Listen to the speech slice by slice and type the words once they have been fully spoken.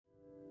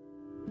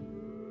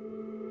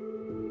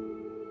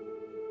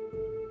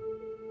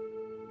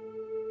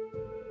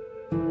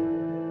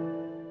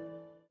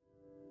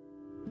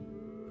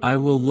I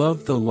will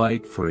love the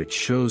light for it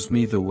shows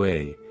me the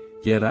way,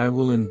 yet I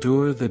will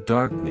endure the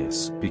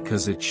darkness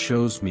because it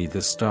shows me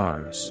the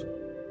stars.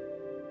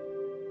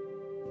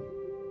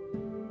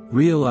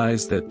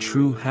 Realize that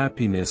true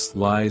happiness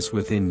lies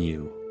within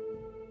you.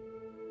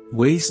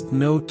 Waste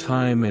no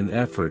time and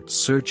effort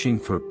searching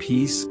for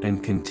peace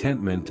and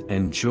contentment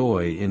and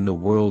joy in the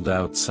world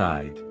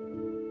outside.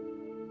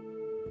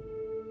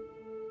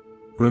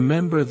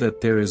 Remember that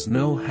there is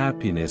no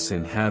happiness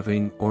in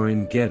having or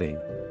in getting,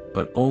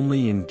 but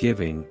only in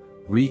giving.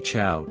 Reach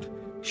out,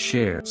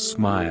 share,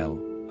 smile,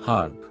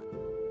 hug.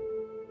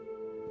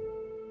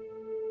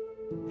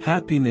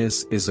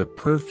 Happiness is a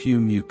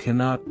perfume you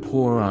cannot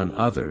pour on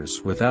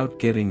others without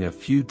getting a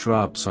few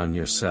drops on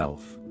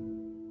yourself.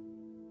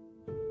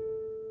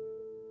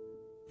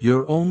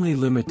 Your only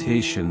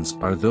limitations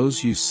are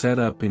those you set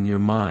up in your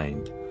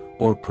mind,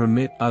 or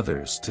permit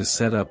others to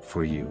set up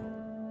for you.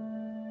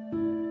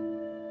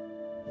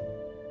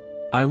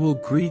 I will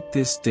greet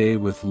this day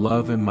with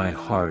love in my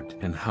heart,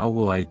 and how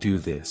will I do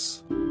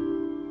this?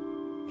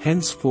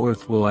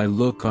 Henceforth will I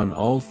look on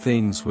all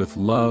things with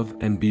love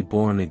and be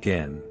born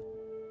again.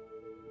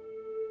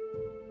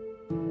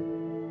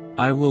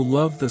 I will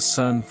love the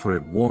sun for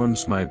it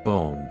warms my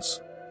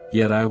bones,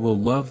 yet I will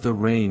love the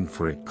rain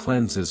for it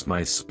cleanses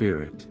my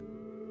spirit.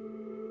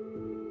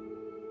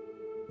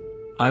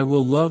 I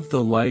will love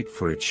the light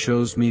for it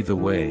shows me the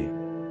way,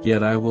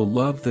 yet I will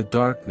love the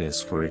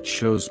darkness for it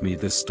shows me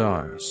the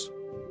stars.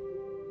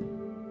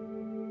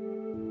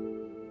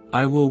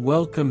 I will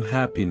welcome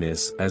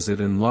happiness as it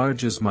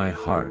enlarges my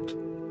heart,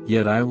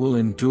 yet I will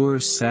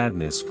endure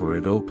sadness for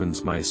it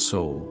opens my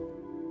soul.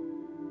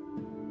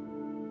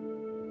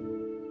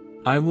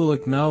 I will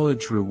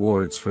acknowledge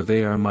rewards for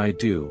they are my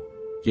due,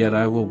 yet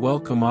I will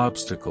welcome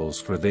obstacles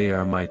for they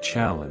are my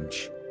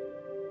challenge.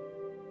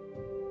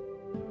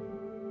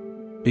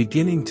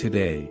 Beginning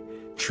today,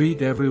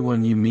 treat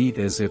everyone you meet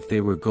as if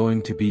they were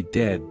going to be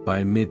dead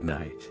by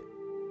midnight.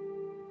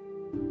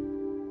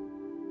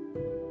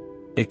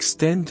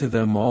 Extend to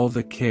them all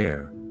the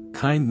care,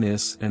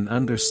 kindness and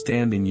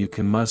understanding you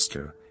can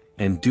muster,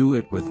 and do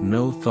it with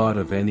no thought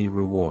of any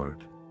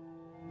reward.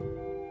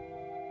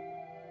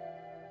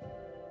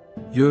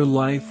 Your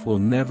life will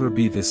never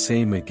be the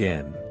same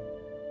again.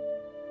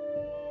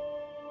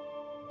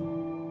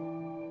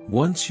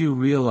 Once you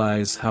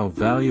realize how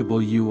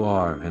valuable you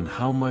are and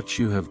how much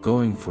you have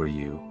going for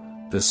you,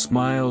 the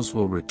smiles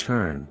will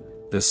return,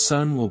 the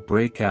sun will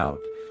break out,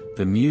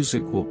 the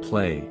music will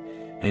play,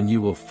 and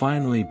you will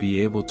finally be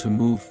able to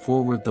move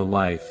forward the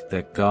life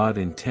that God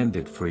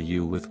intended for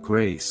you with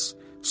grace,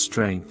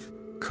 strength,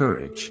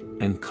 courage,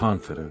 and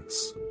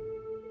confidence.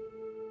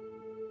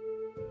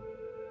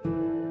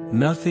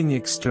 Nothing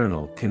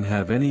external can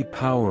have any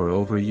power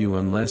over you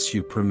unless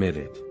you permit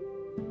it.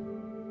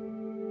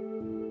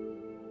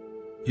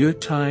 Your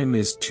time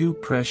is too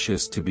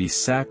precious to be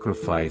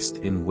sacrificed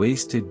in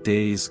wasted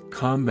days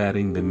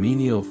combating the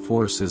menial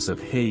forces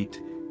of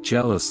hate,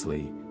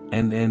 jealousy,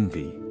 and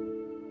envy.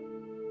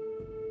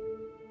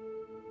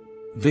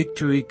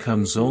 Victory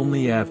comes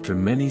only after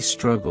many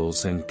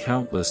struggles and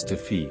countless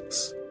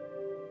defeats.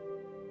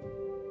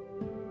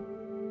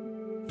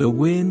 The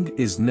wind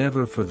is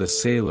never for the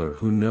sailor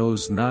who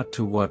knows not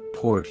to what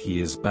port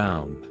he is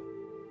bound.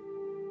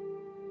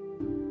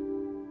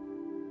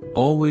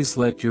 Always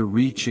let your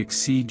reach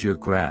exceed your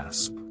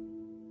grasp.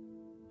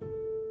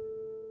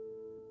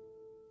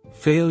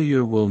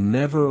 Failure will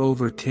never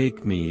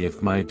overtake me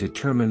if my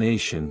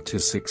determination to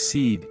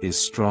succeed is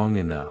strong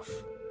enough.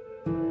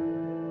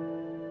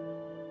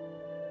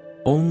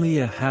 Only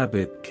a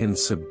habit can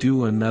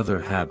subdue another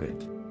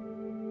habit.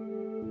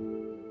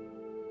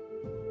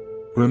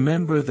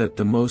 Remember that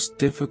the most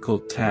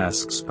difficult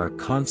tasks are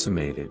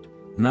consummated,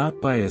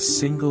 not by a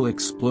single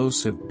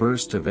explosive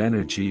burst of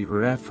energy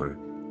or effort,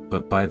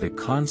 but by the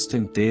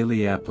constant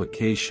daily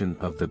application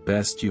of the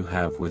best you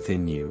have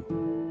within you.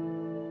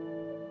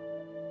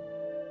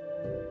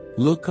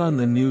 Look on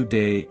the new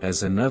day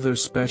as another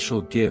special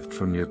gift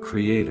from your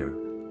Creator,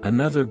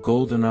 another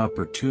golden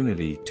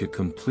opportunity to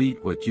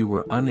complete what you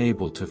were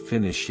unable to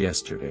finish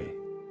yesterday.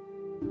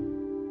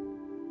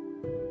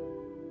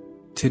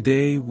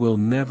 Today will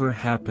never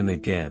happen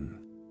again.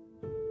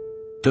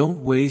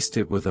 Don't waste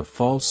it with a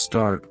false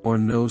start or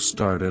no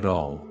start at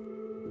all.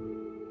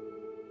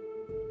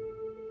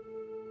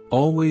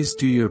 Always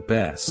do your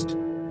best.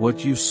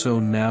 What you sow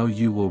now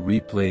you will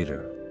reap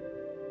later.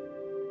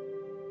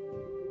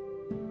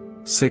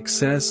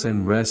 Success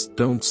and rest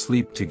don't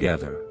sleep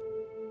together.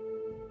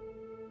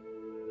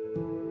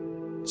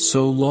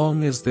 So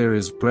long as there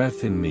is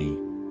breath in me,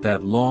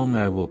 that long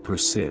I will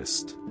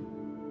persist.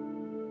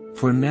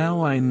 For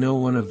now I know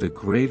one of the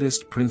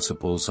greatest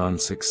principles on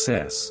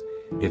success: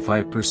 if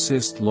I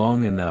persist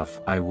long enough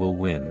I will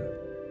win.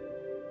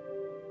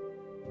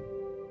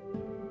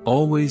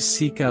 Always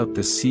seek out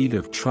the seed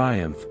of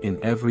triumph in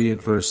every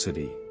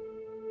adversity.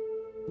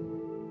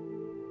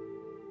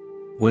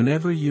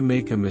 Whenever you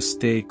make a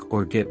mistake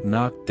or get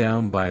knocked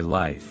down by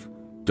life,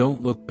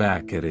 don't look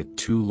back at it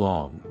too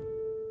long.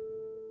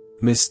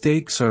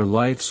 Mistakes are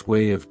life's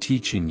way of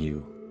teaching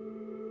you,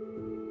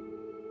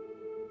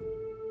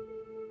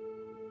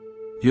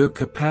 Your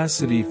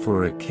capacity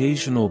for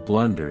occasional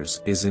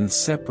blunders is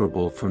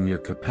inseparable from your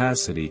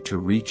capacity to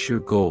reach your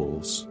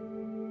goals.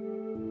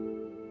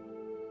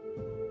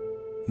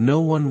 No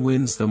one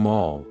wins them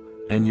all,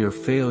 and your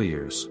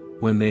failures,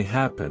 when they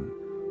happen,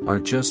 are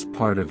just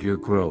part of your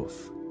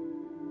growth.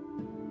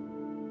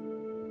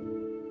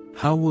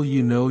 How will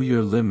you know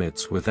your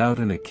limits without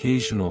an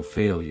occasional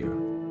failure?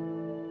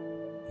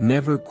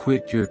 Never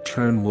quit, your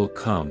turn will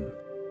come.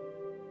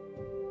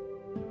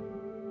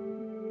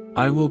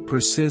 I will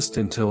persist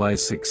until I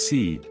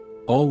succeed,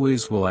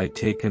 always will I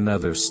take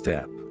another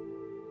step.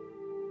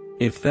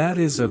 If that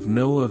is of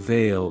no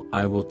avail,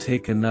 I will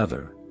take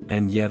another,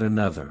 and yet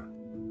another.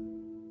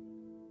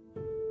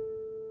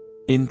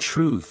 In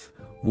truth,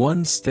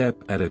 one step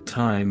at a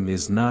time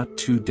is not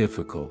too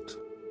difficult.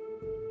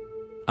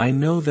 I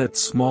know that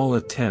small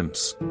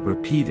attempts,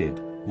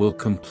 repeated, will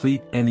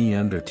complete any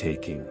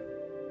undertaking.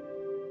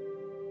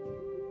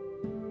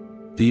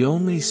 The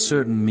only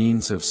certain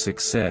means of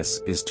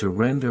success is to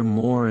render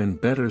more and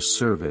better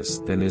service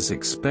than is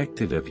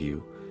expected of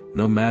you,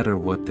 no matter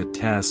what the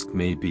task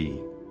may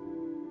be.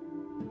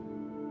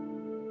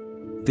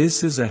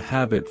 This is a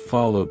habit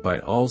followed by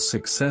all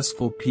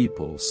successful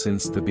people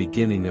since the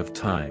beginning of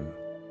time.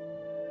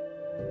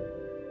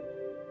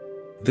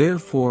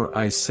 Therefore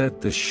I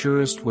said the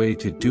surest way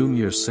to doom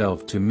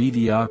yourself to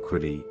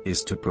mediocrity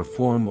is to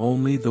perform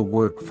only the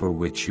work for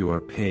which you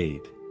are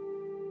paid.